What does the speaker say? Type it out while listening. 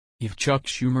If Chuck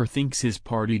Schumer thinks his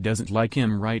party doesn't like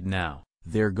him right now,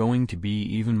 they're going to be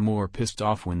even more pissed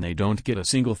off when they don't get a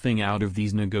single thing out of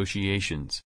these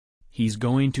negotiations. He's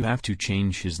going to have to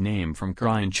change his name from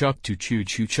Cryin Chuck to Choo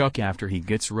Choo Chuck after he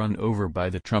gets run over by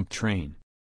the Trump train.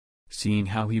 Seeing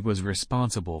how he was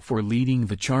responsible for leading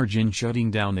the charge in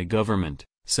shutting down the government,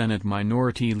 Senate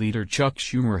Minority Leader Chuck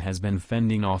Schumer has been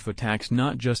fending off attacks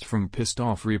not just from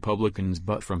pissed-off Republicans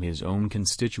but from his own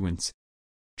constituents.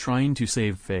 Trying to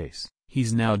save face,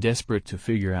 he's now desperate to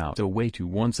figure out a way to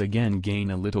once again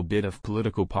gain a little bit of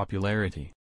political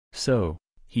popularity. So,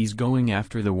 he's going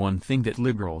after the one thing that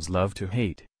liberals love to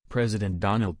hate, President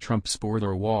Donald Trump's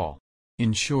border wall.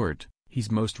 In short,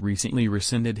 he's most recently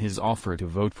rescinded his offer to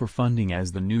vote for funding,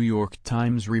 as the New York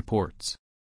Times reports.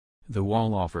 The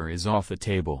wall offer is off the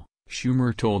table,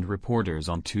 Schumer told reporters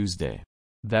on Tuesday.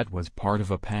 That was part of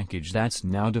a package that's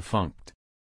now defunct.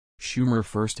 Schumer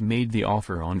first made the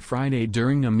offer on Friday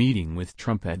during a meeting with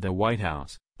Trump at the White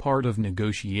House, part of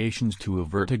negotiations to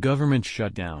avert a government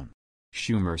shutdown.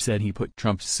 Schumer said he put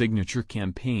Trump's signature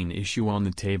campaign issue on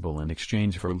the table in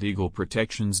exchange for legal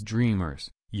protections dreamers,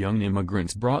 young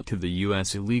immigrants brought to the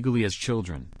U.S. illegally as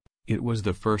children. It was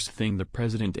the first thing the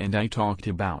president and I talked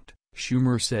about,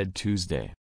 Schumer said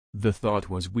Tuesday. The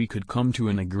thought was we could come to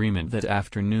an agreement that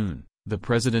afternoon, the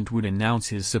president would announce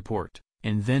his support,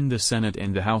 and then the Senate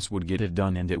and the House would get it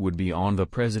done and it would be on the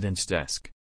president's desk.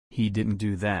 He didn't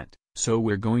do that, so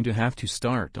we're going to have to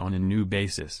start on a new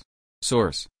basis.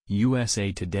 Source: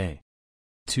 USA Today.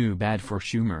 Too bad for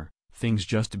Schumer, things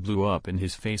just blew up in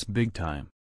his face big time.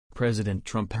 President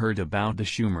Trump heard about the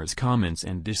Schumer's comments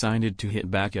and decided to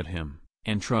hit back at him,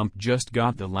 and Trump just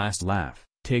got the last laugh,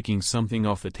 taking something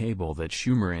off the table that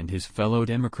Schumer and his fellow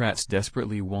Democrats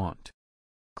desperately want.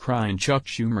 Cryin Chuck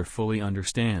Schumer fully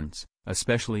understands,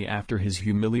 especially after his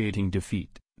humiliating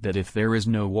defeat, that if there is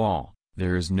no wall,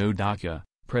 there is no DACA,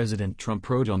 President Trump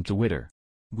wrote on Twitter.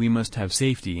 We must have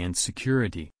safety and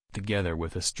security, together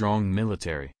with a strong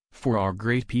military, for our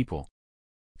great people.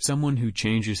 Someone who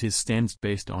changes his stance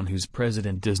based on who's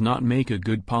president does not make a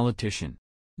good politician.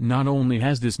 Not only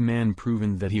has this man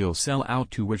proven that he'll sell out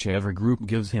to whichever group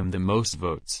gives him the most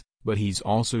votes, but he's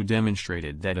also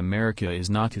demonstrated that America is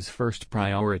not his first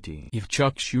priority. If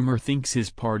Chuck Schumer thinks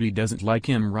his party doesn't like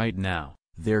him right now,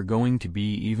 they're going to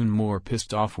be even more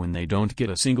pissed off when they don't get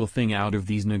a single thing out of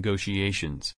these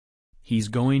negotiations. He's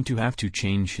going to have to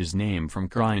change his name from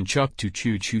Cryin Chuck to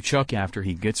Choo Choo Chuck after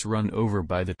he gets run over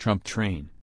by the Trump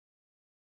train.